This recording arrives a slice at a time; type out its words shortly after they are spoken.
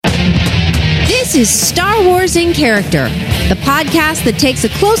This is Star Wars in Character, the podcast that takes a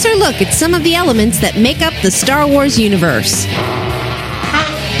closer look at some of the elements that make up the Star Wars universe.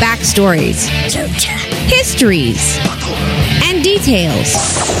 Backstories, histories, and details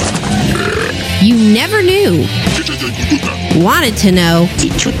you never knew, wanted to know,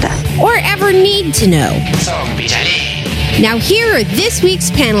 or ever need to know. Now here are this week's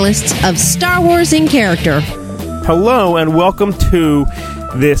panelists of Star Wars in Character. Hello and welcome to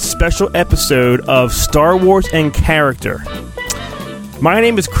this special episode of Star Wars in Character. My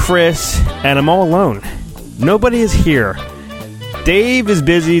name is Chris, and I'm all alone. Nobody is here. Dave is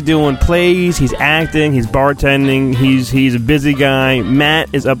busy doing plays, he's acting, he's bartending, he's a busy guy. Matt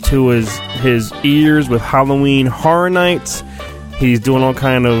is up to his ears with Halloween Horror Nights. He's doing all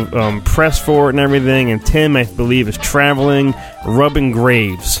kind of press for it and everything. And Tim, I believe, is traveling, rubbing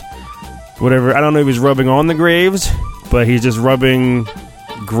graves. Whatever, I don't know if he's rubbing on the graves, but he's just rubbing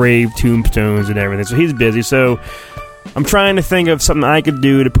grave tombstones and everything. So he's busy. So I'm trying to think of something I could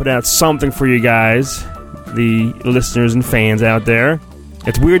do to put out something for you guys, the listeners and fans out there.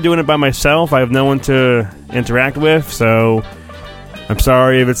 It's weird doing it by myself. I have no one to interact with, so I'm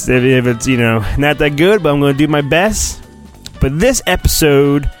sorry if it's not that good, but I'm going to do my best. But this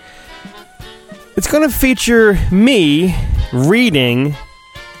episode, it's going to feature me reading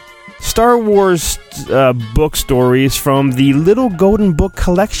Star Wars book stories from the Little Golden Book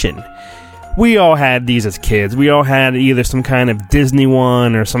collection. We all had these as kids. We all had either some kind of Disney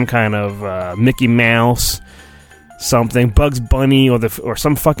one or some kind of Mickey Mouse, something, Bugs Bunny, or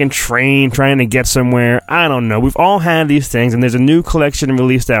some fucking train trying to get somewhere. I don't know. We've all had these things, and there's a new collection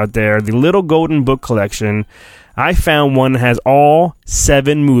released out there, the Little Golden Book collection. I found one that has all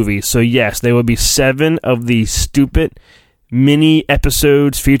 7 movies. So yes, there will be 7 of these stupid mini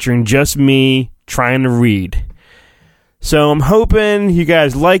episodes featuring just me trying to read. So I'm hoping you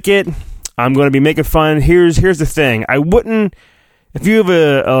guys like it. I'm going to be making fun. Here's the thing. I wouldn't, if you have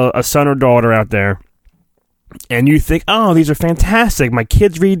a son or daughter out there and you think, oh, these are fantastic, my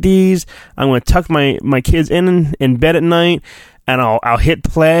kids read these, I'm going to tuck my kids in bed at night, and I'll hit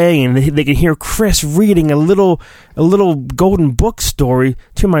play, and they can hear Chris reading a little golden book story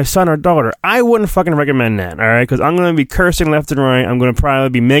to my son or daughter. I wouldn't fucking recommend that, all right? Because I'm going to be cursing left and right. I'm going to probably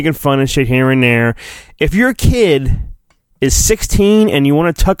be making fun and shit here and there. If your kid is 16 and you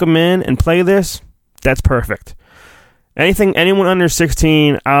want to tuck them in and play this, that's perfect. Anyone under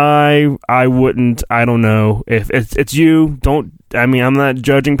 16, I wouldn't. I don't know. If it's you, don't. I mean, I'm not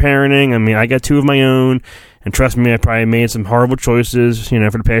judging parenting. I mean, I got 2 of my own. And trust me, I probably made some horrible choices, for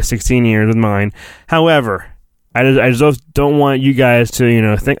the past 16 years with mine. However, I just don't want you guys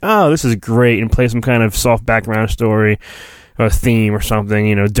to, think, oh, this is great, and play some kind of soft background story or theme or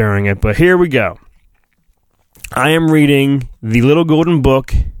something, during it. But here we go. I am reading the Little Golden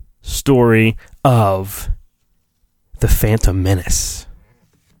Book story of the Phantom Menace.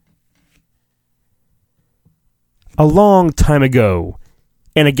 A long time ago,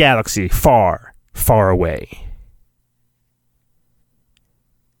 in a galaxy far, far away.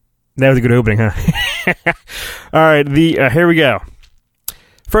 That was a good opening, huh? All right, here we go.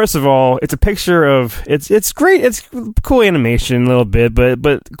 First of all, it's a picture of it's great. It's cool animation a little bit,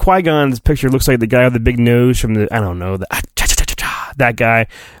 but Qui-Gon's picture looks like the guy with the big nose from that guy,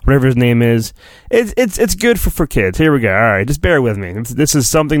 whatever his name is. It's good for kids. Here we go. All right, just bear with me. This is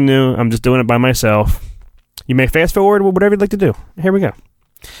something new. I'm just doing it by myself. You may fast forward, whatever you'd like to do. Here we go.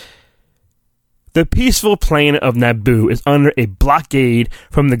 The peaceful planet of Naboo is under a blockade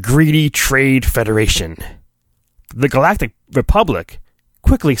from the greedy Trade Federation. The Galactic Republic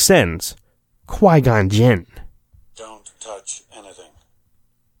quickly sends Qui-Gon Jinn. Don't touch anything.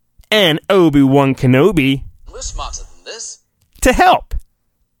 And Obi-Wan Kenobi. We're smarter than this. To help.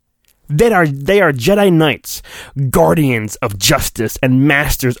 They are Jedi Knights, guardians of justice and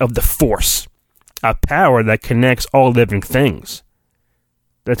masters of the Force, a power that connects all living things.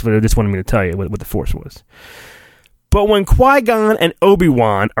 That's what I just wanted me to tell you, what the Force was. But when Qui-Gon and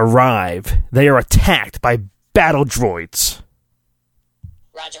Obi-Wan arrive, they are attacked by battle droids.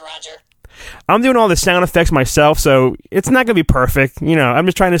 Roger, roger. I'm doing all the sound effects myself, so it's not going to be perfect. I'm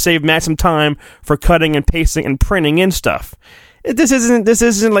just trying to save Matt some time for cutting and pasting and printing in stuff. This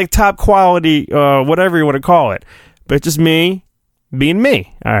isn't like top quality, whatever you want to call it. But it's just me being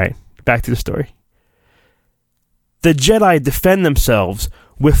me. All right, back to the story. The Jedi defend themselves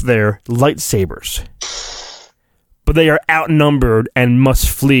with their lightsabers, but they are outnumbered and must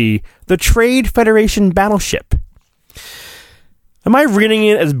flee the Trade Federation battleship. Am I reading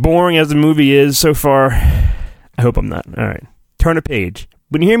it as boring as the movie is so far? I hope I'm not. All right. Turn a page.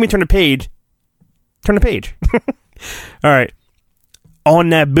 When you hear me turn a page, turn a page. All right.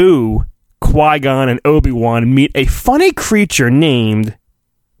 On Naboo, Qui-Gon and Obi-Wan meet a funny creature named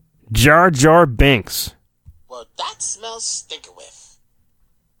Jar Jar Binks. Well, that smells stinker-whiff.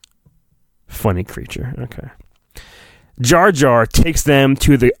 Funny creature, okay. Jar Jar takes them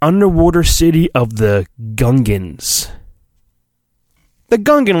to the underwater city of the Gungans. The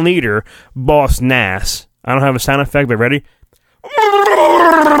Gungan leader, Boss Nass, I don't have a sound effect, but ready?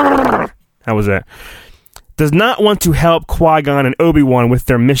 How was that? Does not want to help Qui-Gon and Obi-Wan with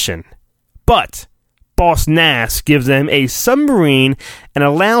their mission. But Boss Nass gives them a submarine and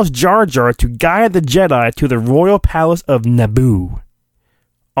allows Jar Jar to guide the Jedi to the royal palace of Naboo.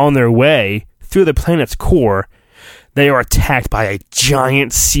 On their way through the planet's core, they are attacked by a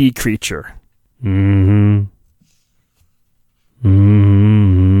giant sea creature. How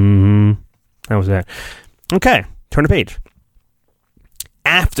was that? Okay, turn the page.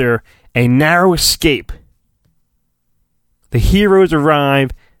 After a narrow escape, the heroes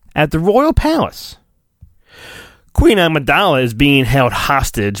arrive at the royal palace. Queen Amidala is being held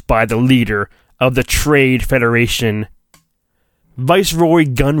hostage by the leader of the Trade Federation, Viceroy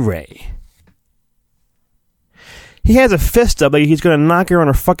Gunray. He has a fist up like he's going to knock her on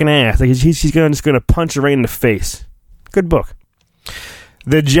her fucking ass. Like he's just going to punch her right in the face. Good book.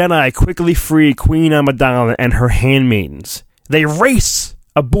 The Jedi quickly free Queen Amidala and her handmaidens. They race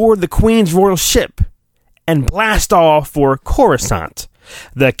aboard the Queen's royal ship and blast off for Coruscant,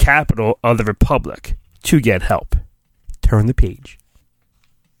 the capital of the Republic, to get help. Turn the page.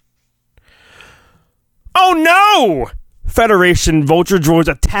 Oh no! Federation Vulture droids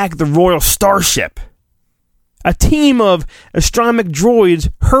attack the royal starship. A team of astronomic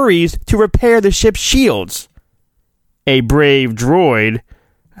droids hurries to repair the ship's shields. A brave droid...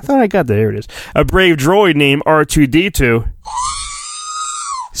 I thought I got that. There it is. A brave droid named R2-D2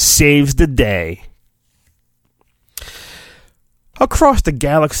 saves the day. Across the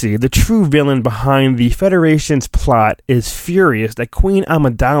galaxy, the true villain behind the Federation's plot is furious that Queen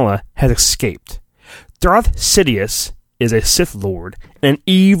Amidala has escaped. Darth Sidious is a Sith Lord and an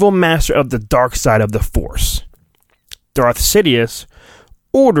evil master of the dark side of the Force. Darth Sidious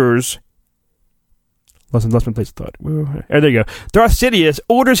orders... Lost my place of thought. There you go. Darth Sidious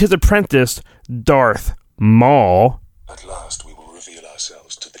orders his apprentice, Darth Maul... At last we will reveal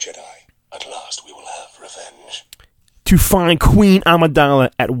ourselves to the Jedi. At last we will have revenge. ...to find Queen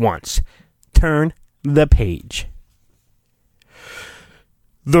Amidala at once. Turn the page.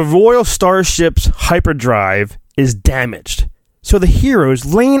 The royal starship's hyperdrive is damaged, so the heroes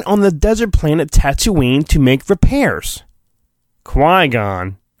land on the desert planet Tatooine to make repairs.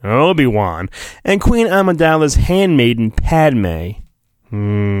 Qui-Gon, Obi-Wan, and Queen Amidala's handmaiden Padme,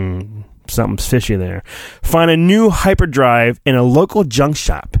 something's fishy there, find a new hyperdrive in a local junk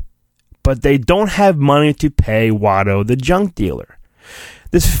shop, but they don't have money to pay Watto, the junk dealer.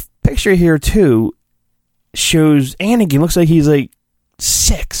 This picture here, too, shows Anakin looks like he's like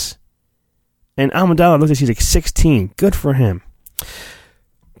 6, and Amidala looks like she's like 16. Good for him.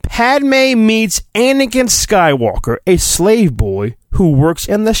 Padme meets Anakin Skywalker, a slave boy who works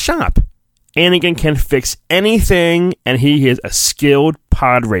in the shop. Anakin can fix anything, and he is a skilled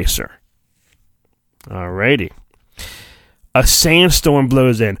pod racer. Alrighty. A sandstorm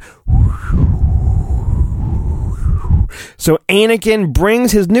blows in. So Anakin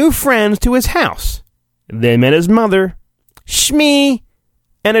brings his new friends to his house. They met his mother, Shmi,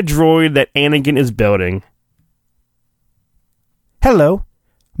 and a droid that Anakin is building. Hello,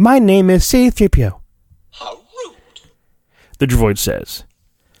 my name is C-3PO. How rude. The droid says.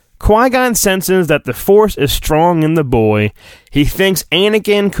 Qui-Gon senses that the Force is strong in the boy. He thinks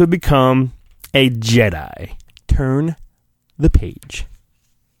Anakin could become a Jedi. Turn the page.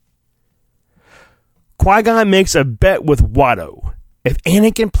 Qui-Gon makes a bet with Watto. If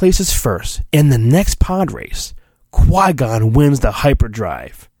Anakin places first in the next pod race, Qui-Gon wins the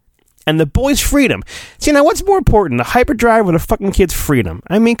hyperdrive. And the boy's freedom. See, now what's more important, the hyperdrive or the fucking kid's freedom?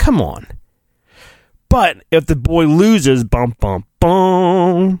 I mean, come on. But if the boy loses, bum, bum,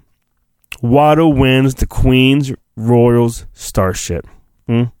 bum, Watto wins the Queen's Royals starship.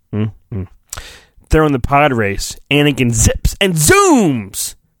 During the pod race, Anakin zips and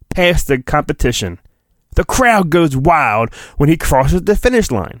zooms past the competition. The crowd goes wild when he crosses the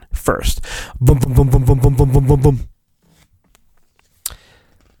finish line first. Boom, boom, boom, boom, boom, boom, boom, boom, boom, boom.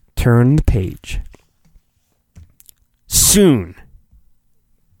 Turn the page. Soon,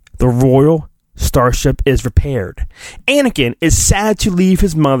 the royal starship is repaired. Anakin is sad to leave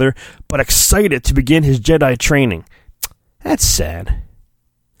his mother, but excited to begin his Jedi training. That's sad.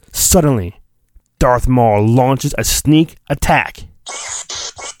 Suddenly, Darth Maul launches a sneak attack.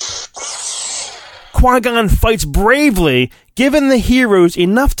 Qui-Gon fights bravely, giving the heroes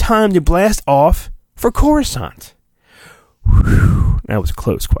enough time to blast off for Coruscant. Whew, that was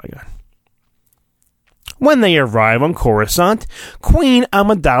close, Qui-Gon. When they arrive on Coruscant, Queen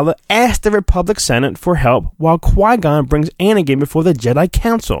Amidala asks the Republic Senate for help while Qui-Gon brings Anakin before the Jedi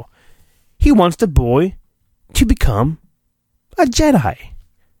Council. He wants the boy to become a Jedi.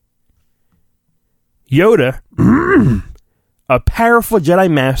 Yoda, a powerful Jedi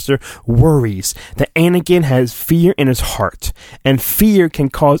Master, worries that Anakin has fear in his heart, and fear can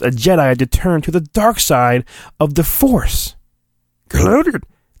cause a Jedi to turn to the dark side of the Force. Clouded,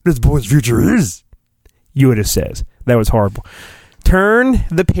 this boy's future is, Yoda says. That was horrible. Turn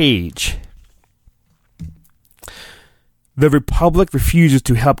the page. The Republic refuses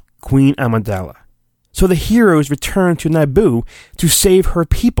to help Queen Amidala, so the heroes return to Naboo to save her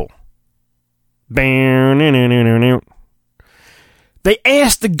people. They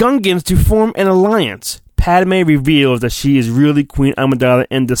ask the Gungans to form an alliance. Padme reveals that she is really Queen Amidala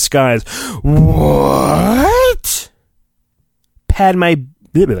in disguise. What? Padme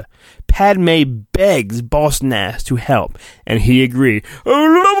begs Boss Nass to help, and he agrees.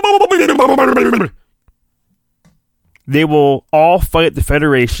 They will all fight the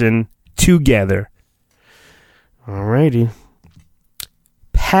Federation together. Alrighty.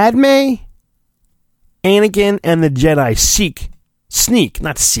 Padme, Anakin, and the Jedi sneak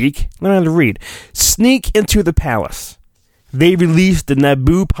into the palace. They release the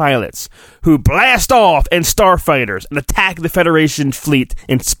Naboo pilots, who blast off in starfighters and attack the Federation fleet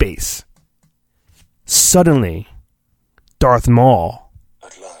in space. Suddenly, Darth Maul,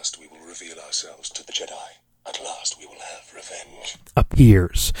 At last we will reveal ourselves to the Jedi. At last we will have revenge.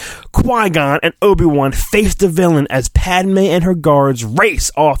 appears. Qui-Gon and Obi-Wan face the villain as Padme and her guards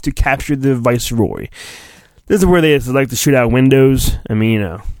race off to capture the Viceroy. This is where they like to shoot out windows. I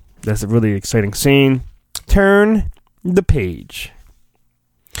mean, that's a really exciting scene. Turn the page.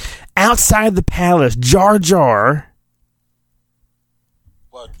 Outside the palace, Jar Jar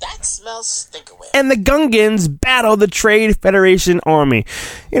Well, that smells stinkerwith. and the Gungans battle the Trade Federation army.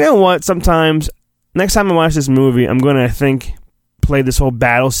 You know what? Sometimes, next time I watch this movie, I'm going to, I think, play this whole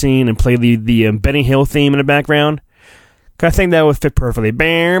battle scene and play the Benny Hill theme in the background. Cause I think that would fit perfectly.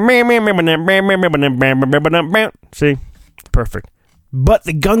 See? Perfect. But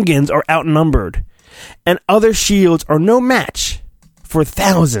the Gungans are outnumbered, and other shields are no match for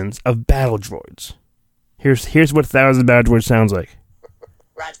thousands of battle droids. Here's what thousands of battle droids sounds like.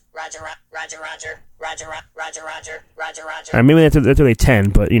 Roger. Maybe that's only 10,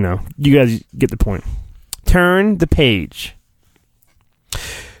 but, you guys get the point. Turn the page.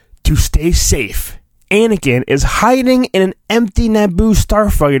 To stay safe, Anakin is hiding in an empty Naboo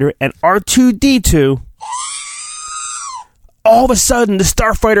starfighter, and R2-D2... All of a sudden, the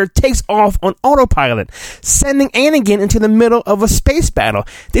starfighter takes off on autopilot, sending Anakin into the middle of a space battle.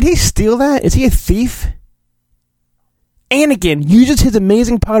 Did he steal that? Is he a thief? Anakin uses his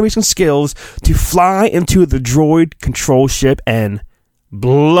amazing pod racing skills to fly into the droid control ship and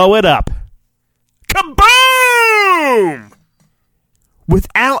blow it up. Kaboom!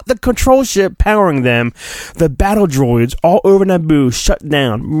 Without the control ship powering them, the battle droids all over Naboo shut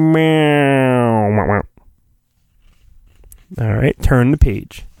down. Meow. Alright, turn the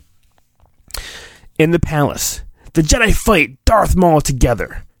page. In the palace, the Jedi fight Darth Maul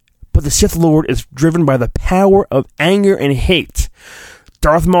together, but the Sith Lord is driven by the power of anger and hate.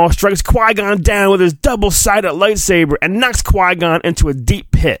 Darth Maul strikes Qui-Gon down with his double-sided lightsaber and knocks Qui-Gon into a deep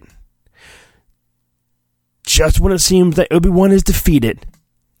pit. Just when it seems that Obi-Wan is defeated,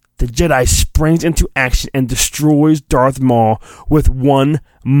 the Jedi springs into action and destroys Darth Maul with one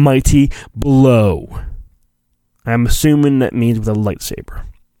mighty blow. I'm assuming that means with a lightsaber.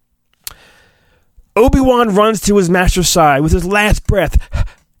 Obi-Wan runs to his master's side with his last breath.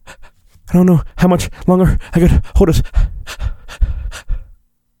 I don't know how much longer I could hold this.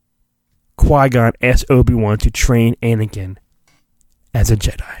 Qui-Gon asks Obi-Wan to train Anakin as a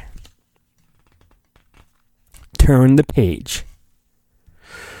Jedi. Turn the page.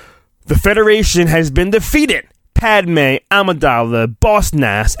 The Federation has been defeated. Padme, Amidala, Boss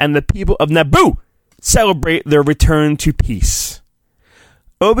Nass, and the people of Naboo celebrate their return to peace.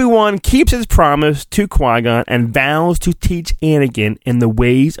 Obi-Wan keeps his promise to Qui-Gon and vows to teach Anakin in the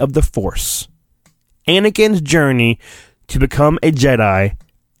ways of the Force. Anakin's journey to become a Jedi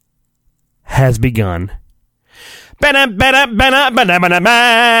has begun.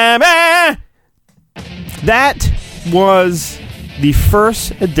 That was the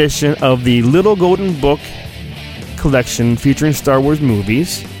first edition of the Little Golden Book collection featuring Star Wars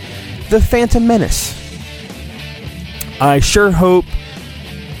movies, The Phantom Menace. I sure hope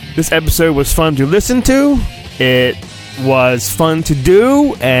This episode was fun to listen to. It was fun to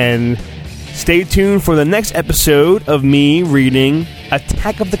do, and stay tuned for the next episode of me reading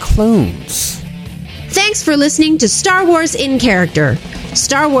Attack of the Clones. Thanks for listening to Star Wars in Character.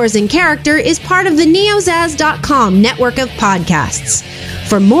 Star Wars in Character is part of the NEOZAZ.com network of podcasts.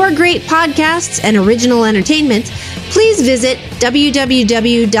 For more great podcasts and original entertainment, please visit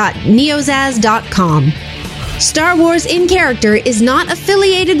www.neozaz.com. Star Wars in Character is not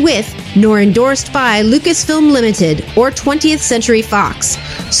affiliated with nor endorsed by Lucasfilm Limited or 20th Century Fox.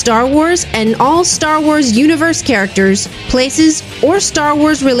 Star Wars and all Star Wars universe characters, places, or Star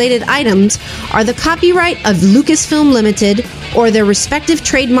Wars related items are the copyright of Lucasfilm Limited or their respective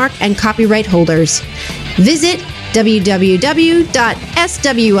trademark and copyright holders. Visit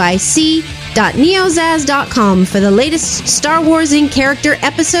www.swic.neozaz.com for the latest Star Wars in Character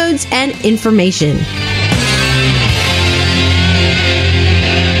episodes and information.